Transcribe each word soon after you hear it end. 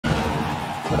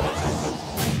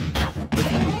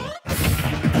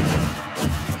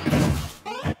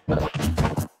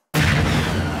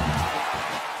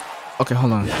Okay,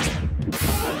 hold on. No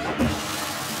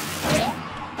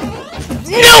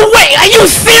way! Are you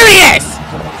serious?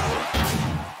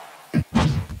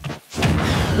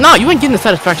 No, you ain't getting the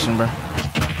satisfaction, bro.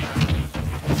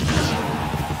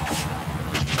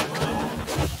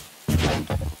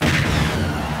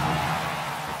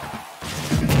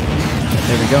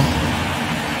 There we go.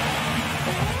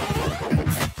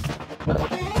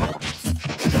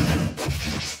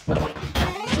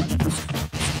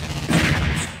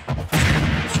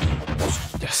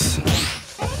 Yes.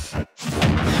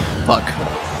 Fuck.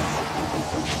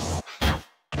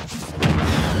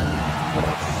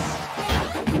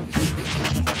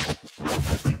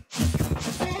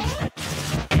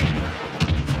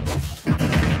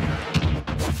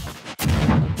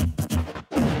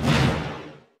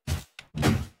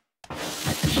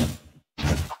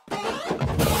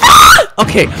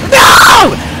 Okay. No!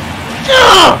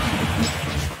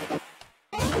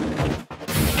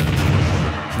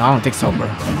 No, I don't think so, bro.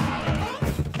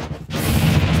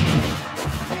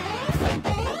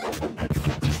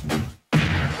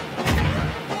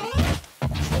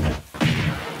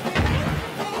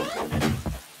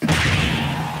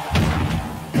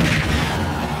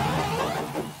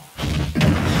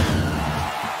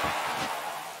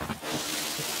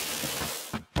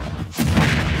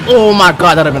 Oh my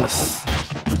god, that'd have been a...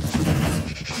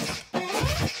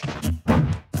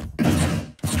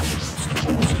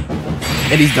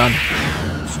 And he's done.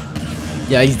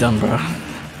 Yeah, he's done, bro.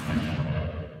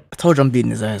 I told you I'm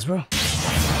beating his ass, bro.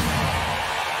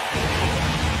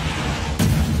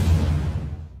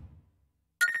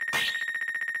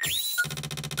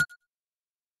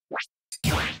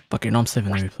 Fuck it, no, I'm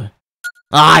saving the replay.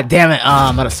 Ah, damn it.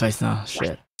 I'm out of space now.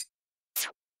 Shit.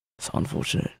 So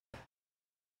unfortunate.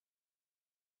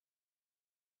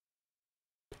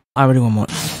 I really want more.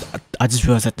 I just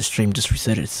realized that the stream just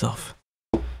reset itself.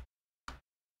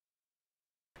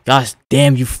 Gosh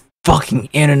damn you fucking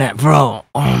internet, bro.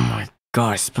 Oh my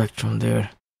god, Spectrum, dude.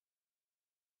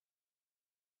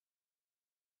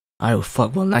 Alright,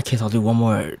 fuck. Well, in that case, I'll do one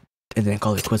more and then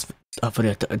call it quits for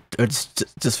the or just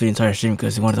for the entire stream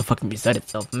because it wanted to fucking reset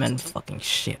itself. Man, fucking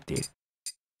shit, dude.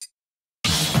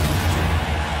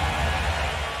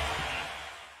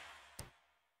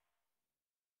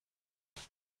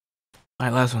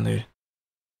 Alright, last one, dude.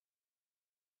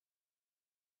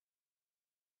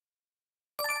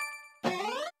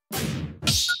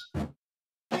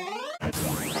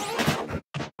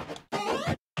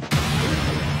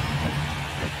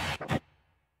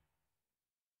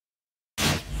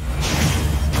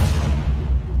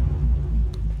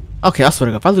 Okay, I swear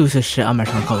to God, if I lose this shit, I'm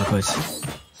actually gonna call it quits.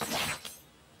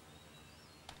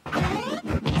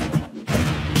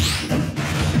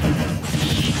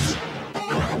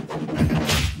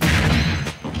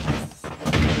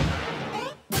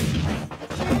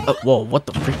 Whoa, what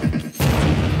the freak?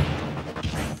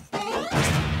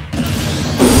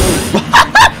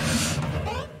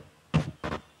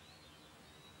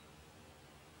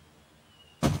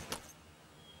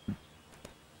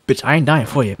 Bitch, I ain't dying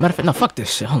for you. Matter of fact, no, fuck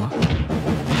this shit. Hold on.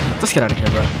 Let's get out of here,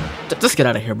 bro. Let's get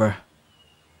out of here, bro.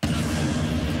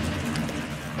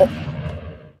 Oh.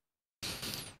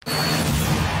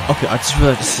 Okay, I just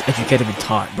realized if you can't even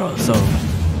taunt, bro, so...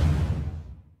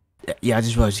 Yeah, I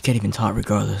just realized you can't even taunt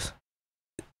regardless.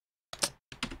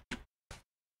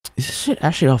 Is this shit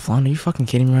actually offline? Are you fucking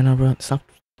kidding me right now, bro? Stop.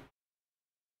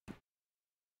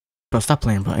 Bro, stop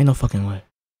playing, bro. Ain't no fucking way.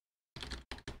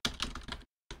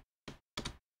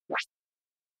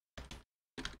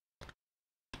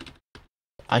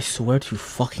 I swear to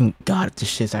fucking God, if this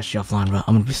shit's actually offline, bro,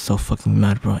 I'm gonna be so fucking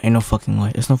mad, bro. Ain't no fucking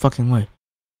way. There's no fucking way.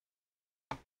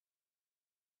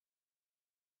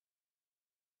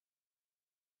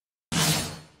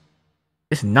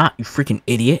 It's not, you freaking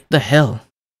idiot. The hell?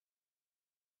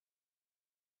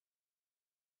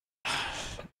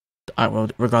 Alright, well,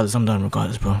 regardless, I'm done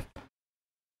regardless, bro.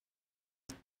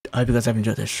 I hope you guys have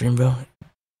enjoyed that stream, bro.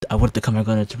 I wanted to come back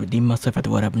on it to redeem myself after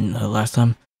what happened last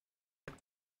time.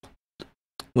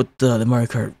 With the Mario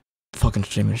Kart fucking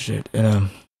stream and shit. And,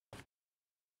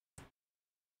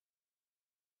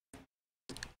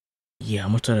 yeah,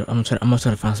 I'm gonna try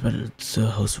to find somebody to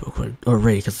host real quick. Or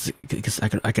raid, because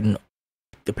I can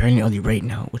apparently only raid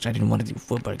now, which I didn't want to do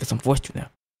before, but I guess I'm forced to now.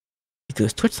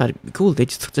 Because Twitch thought it'd be cool, they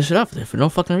just took this shit off there for no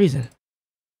fucking reason.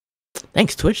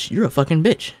 Thanks, Twitch, you're a fucking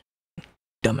bitch.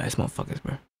 Dumbass motherfuckers,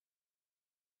 bro.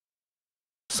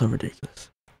 So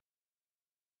ridiculous.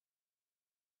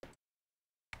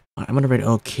 I'm gonna rate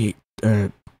OK,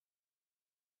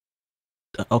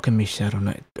 Alchemy Shadow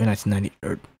 1990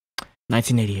 or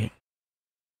 1988.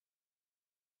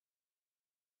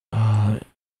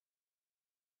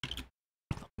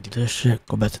 this shit.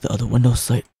 Go back to the other Windows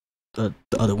site. The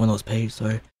other Windows page,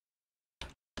 sorry.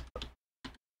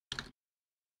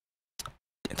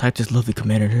 And type this lovely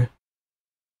command in here.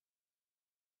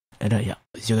 And yeah,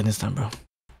 it's you this time, bro.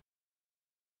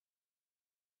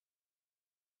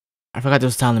 I forgot there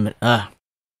was time limit. By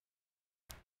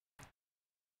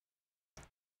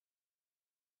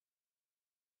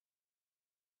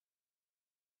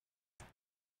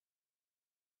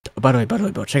the way,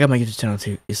 bro, check out my YouTube channel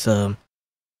too. It's the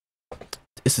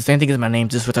same thing as my name,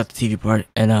 just without the TV part.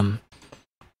 And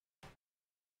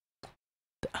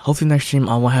hopefully next stream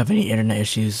I won't have any internet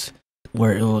issues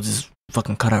where it will just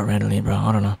fucking cut out randomly, bro.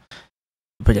 I don't know.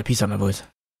 But yeah, peace out, my boys.